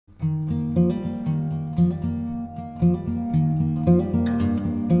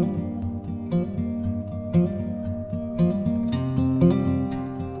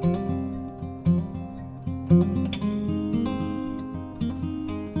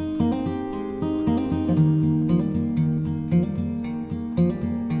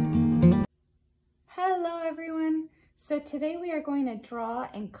So today we are going to draw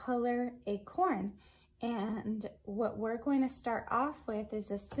and color a corn. And what we're going to start off with is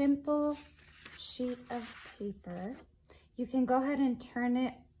a simple sheet of paper. You can go ahead and turn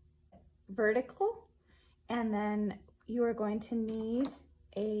it vertical, and then you are going to need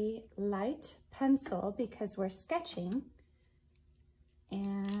a light pencil because we're sketching,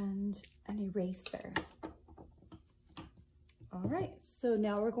 and an eraser. All right, so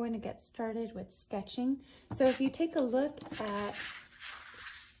now we're going to get started with sketching. So if you take a look at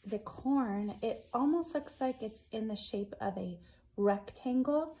the corn, it almost looks like it's in the shape of a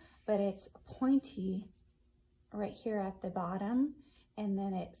rectangle, but it's pointy right here at the bottom, and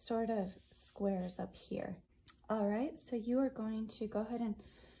then it sort of squares up here. All right, so you are going to go ahead and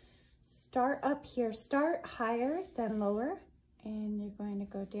start up here. Start higher than lower, and you're going to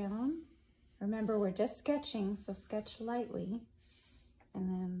go down. Remember, we're just sketching, so sketch lightly. And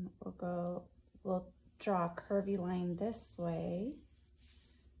then we'll draw a curvy line this way.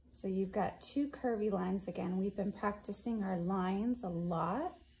 So you've got two curvy lines again. We've been practicing our lines a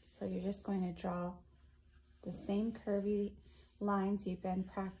lot. So you're just going to draw the same curvy lines you've been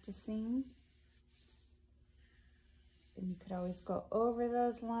practicing. And you could always go over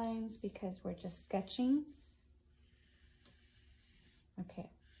those lines because we're just sketching. Okay,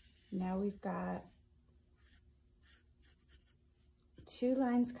 now we've got two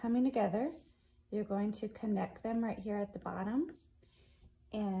lines coming together. You're going to connect them right here at the bottom.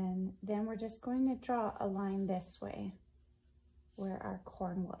 And then we're just going to draw a line this way where our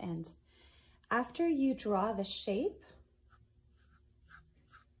corn will end. After you draw the shape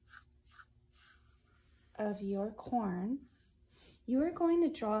of your corn, you are going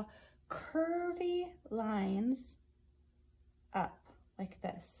to draw curvy lines up like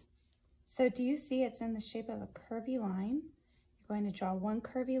this. So do you see it's in the shape of a curvy line? You're going to draw one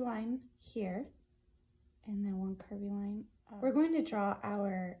curvy line here and then one curvy line up. We're going to draw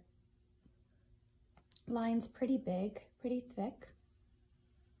our lines pretty big, pretty thick.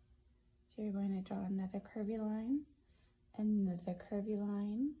 So you're going to draw another curvy line, another curvy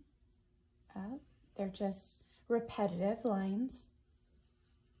line up. They're just repetitive lines.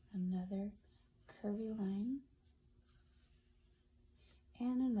 Another curvy line,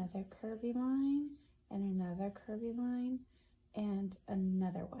 and another curvy line, and another curvy line, and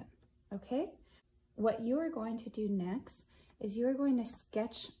another one, okay? What you are going to do next is you are going to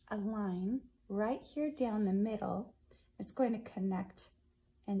sketch a line right here down the middle. It's going to connect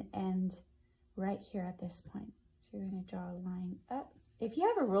and end right here at this point. So you're going to draw a line up. If you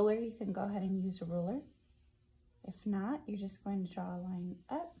have a ruler, you can go ahead and use a ruler. If not, you're just going to draw a line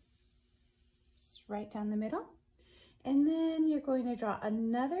up, just right down the middle. And then you're going to draw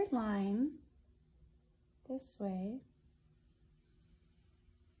another line this way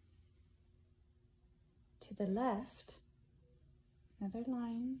to the left, another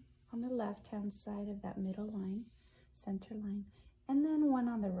line on the left-hand side of that middle line, center line, and then one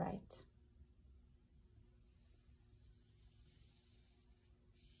on the right.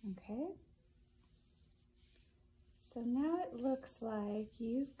 Okay, so now it looks like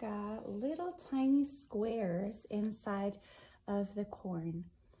you've got little tiny squares inside of the corn.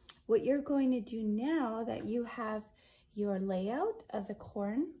 What you're going to do now that you have your layout of the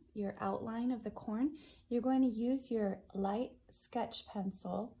corn, your outline of the corn, you're going to use your light sketch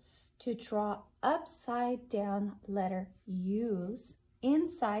pencil to draw upside down letter U's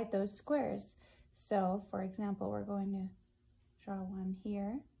inside those squares. So for example, we're going to draw one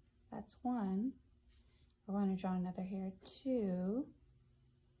here. That's one. We're going to draw another here, 2.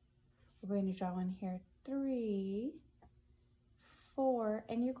 We're going to draw one here, 3, 4,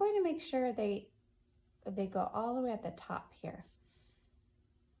 and you're going to make sure they go all the way at the top here.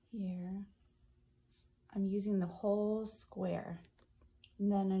 Here, I'm using the whole square. And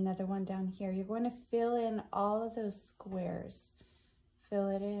then another one down here. You're going to fill in all of those squares. Fill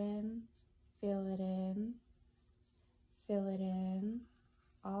it in, fill it in, fill it in,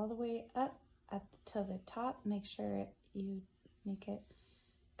 all the way up to the top. Make sure you make it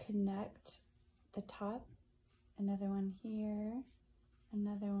connect the top. Another one here,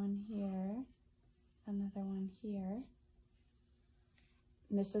 another one here, another one here.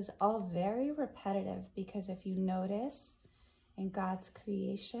 And this is all very repetitive because if you notice in God's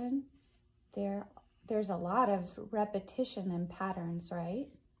creation, there's a lot of repetition and patterns, right?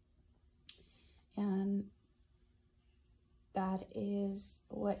 And that is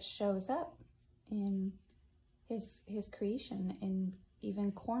what shows up in his creation, in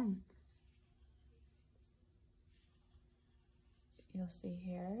even corn. You'll see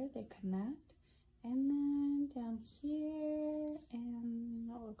here, they connect, And then down here, and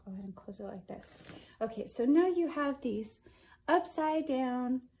we'll go ahead and close it like this. Okay, so now you have these upside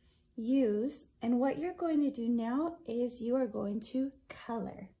down U's, and what you're going to do now is you are going to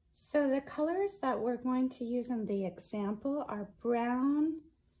color. So the colors that we're going to use in the example are brown,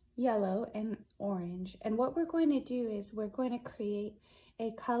 yellow, and orange. And what we're going to do is we're going to create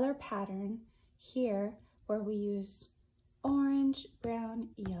a color pattern here where we use orange, brown,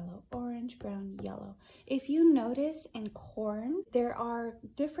 yellow, orange, brown, yellow. If you notice in corn, there are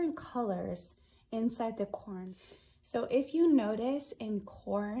different colors inside the corn. So if you notice in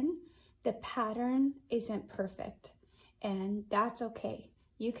corn, the pattern isn't perfect, and that's okay.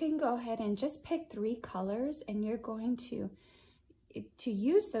 You can go ahead and just pick 3 colors, and you're going to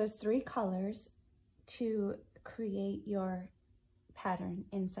use those 3 colors to create your pattern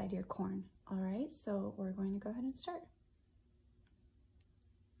inside your corn. All right, so we're going to go ahead and start.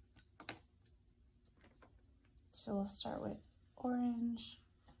 So we'll start with orange,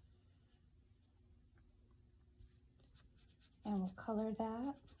 and we'll color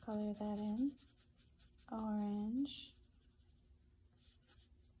that in orange,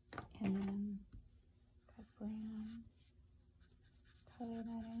 and then got brown, color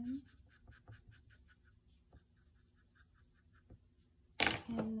that in,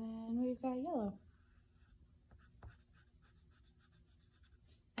 and then we've got yellow.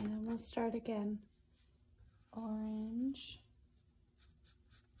 And then we'll start again. Orange,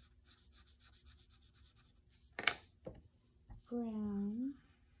 brown,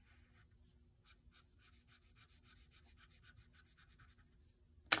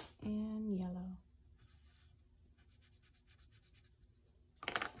 and yellow.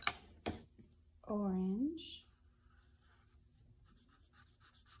 Orange,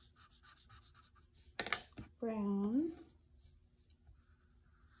 brown.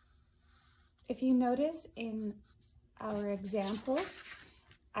 If you notice in our example,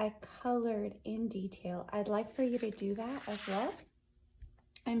 I colored in detail. I'd like for you to do that as well.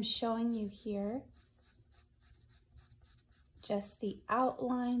 I'm showing you here just the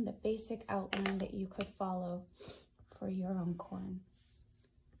outline, the basic outline that you could follow for your own corn.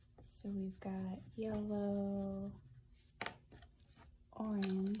 So we've got yellow,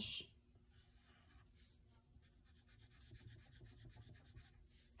 orange,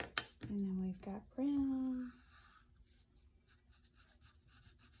 and then we've got brown,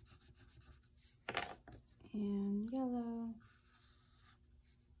 and yellow,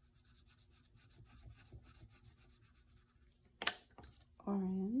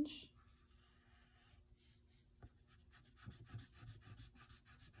 orange,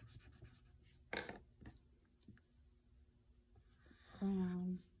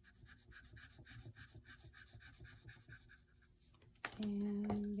 brown,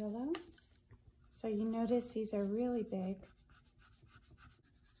 and yellow. So you notice these are really big.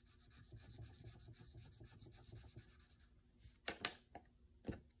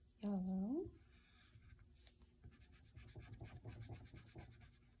 Yellow,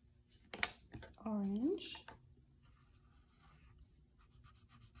 orange,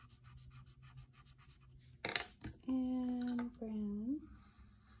 and brown,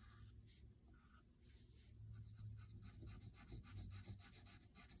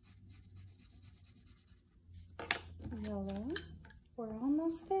 yellow. We're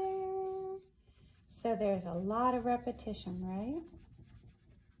almost there. So there's a lot of repetition, right?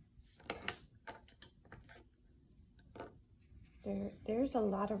 There's a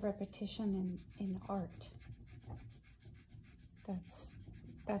lot of repetition in art.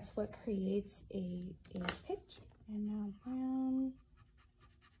 That's what creates a picture. And now brown,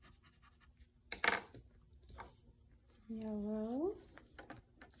 yellow,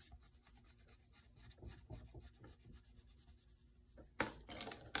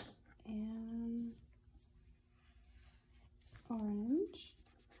 and orange,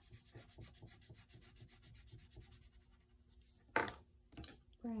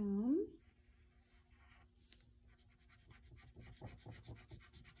 brown,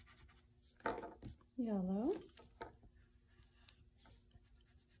 yellow,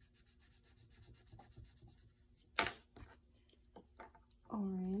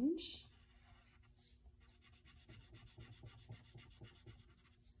 orange,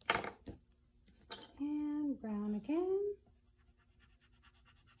 and brown again,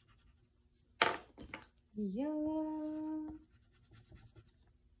 yellow,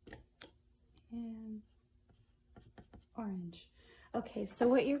 and orange. Okay, so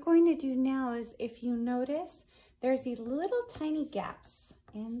what you're going to do now is, if you notice, there's these little tiny gaps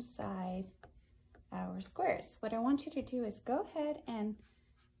inside our squares. What I want you to do is go ahead and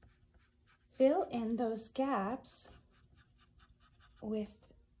fill in those gaps with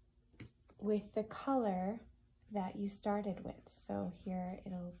the color that you started with. So here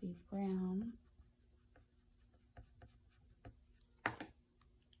it'll be brown.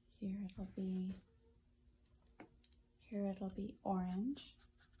 Here it'll be orange.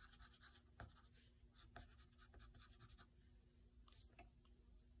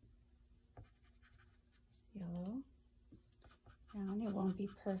 Yellow. Brown. It won't be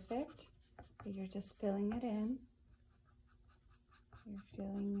perfect, but you're just filling it in. You're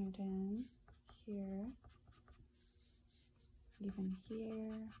filling it in here, even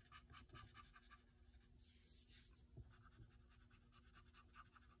here.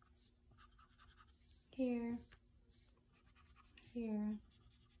 Here, here,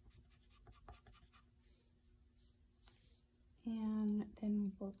 and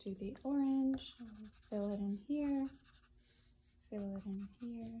then we'll do the orange. We'll fill it in here, fill it in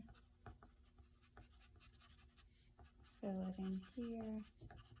here, fill it in here,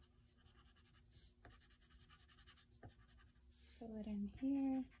 fill it in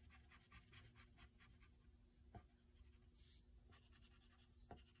here.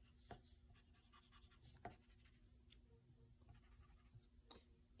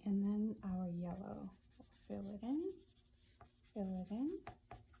 And then our yellow, we'll fill it in, fill it in.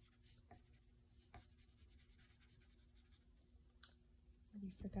 We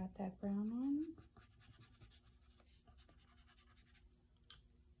forgot that brown one.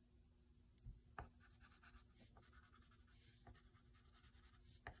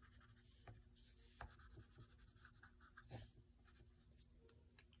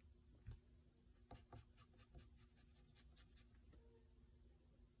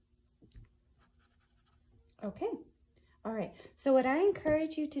 Okay, all right, so what I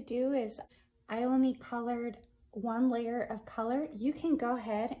encourage you to do is, I only colored one layer of color. You can go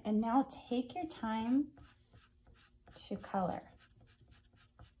ahead and now take your time to color.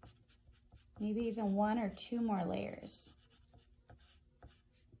 Maybe even 1 or 2 more layers.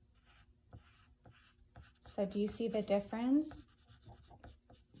 So do you see the difference?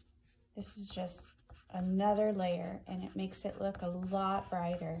 This is just another layer and it makes it look a lot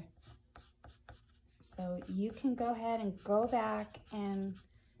brighter. So you can go ahead and go back and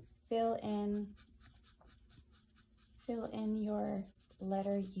fill in your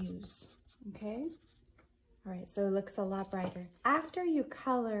letter U's, okay? All right, so it looks a lot brighter. After you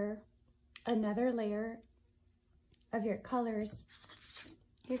color another layer of your colors,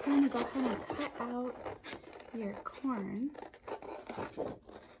 you're going to go ahead and cut out your corn.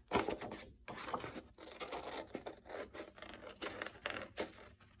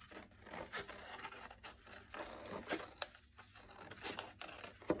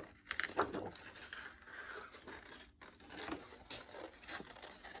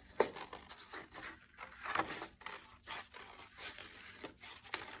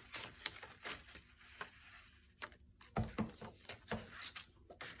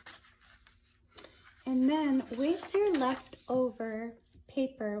 And then with your leftover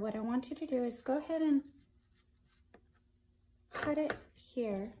paper, what I want you to do is go ahead and cut it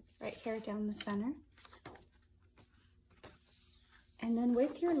here, right here down the center. And then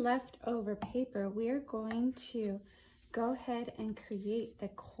with your leftover paper, we're going to go ahead and create the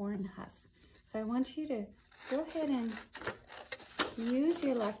corn husk. So I want you to go ahead and use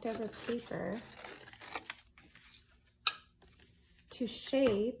your leftover paper to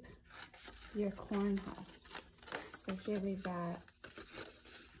shape your corn husk. So here we've got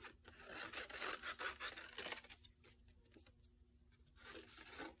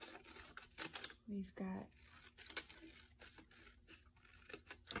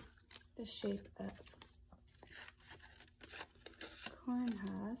the shape of corn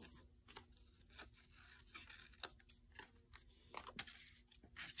husk.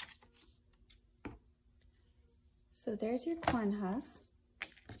 So there's your corn husk.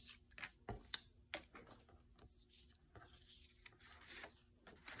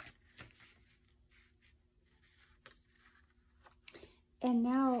 And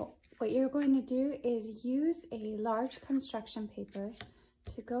now what you're going to do is use a large construction paper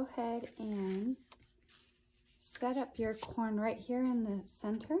to go ahead and set up your corn right here in the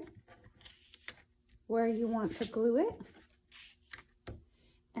center where you want to glue it.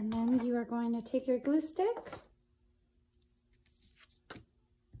 And then you are going to take your glue stick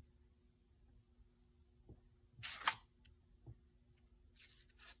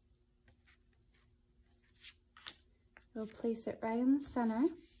you'll place it right in the center,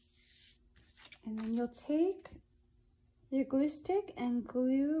 and then you'll take your glue stick and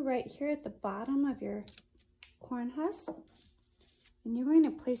glue right here at the bottom of your corn husk. And you're going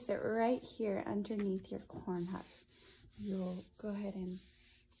to place it right here underneath your corn husk. You'll go ahead and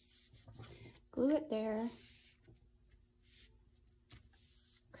glue it there.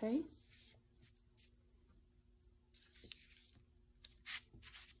 Okay.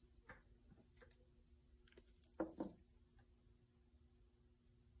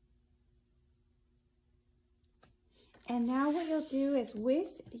 And now what you'll do is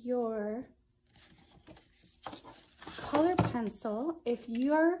with your color pencil, if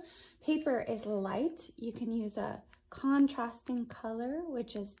your paper is light, you can use a contrasting color,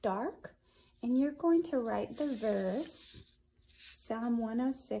 which is dark, and you're going to write the verse, Psalm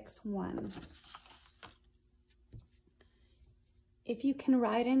 106:1. If you can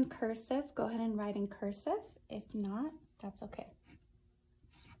write in cursive, go ahead and write in cursive. If not, that's okay.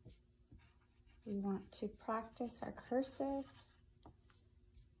 We want to practice our cursive.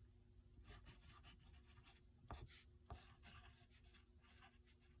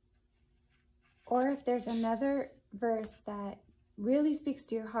 Or if there's another verse that really speaks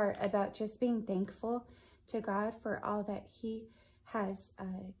to your heart about just being thankful to God for all that He has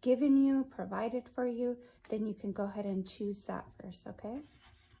given you, provided for you, then you can go ahead and choose that verse, okay?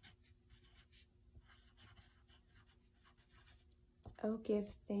 Oh,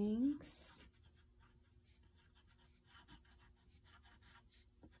 give thanks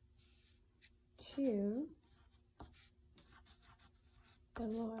to the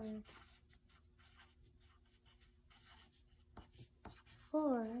Lord,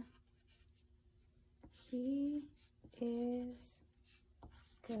 for He is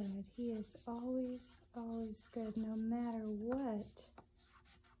good. He is always, always good, no matter what.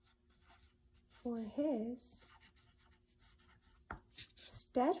 For His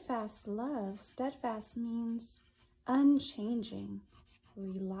steadfast love. Steadfast means unchanging,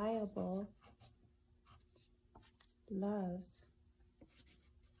 reliable love.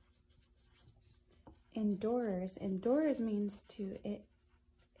 Endures. Endures means to it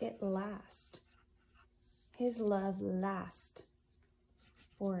last. His love lasts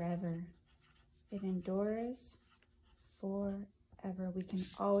forever. It endures forever. We can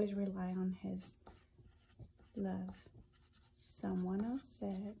always rely on His love. Psalm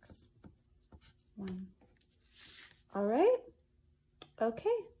 106:1. All right.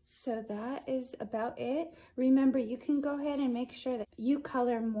 Okay. So that is about it. Remember, you can go ahead and make sure that you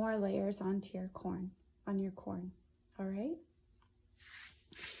color more layers onto your corn, all right?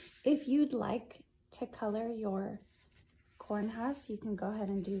 If you'd like to color your corn husk, you can go ahead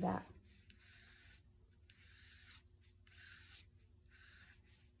and do that.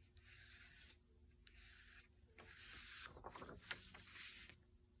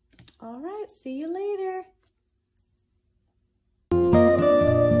 All right, see you later.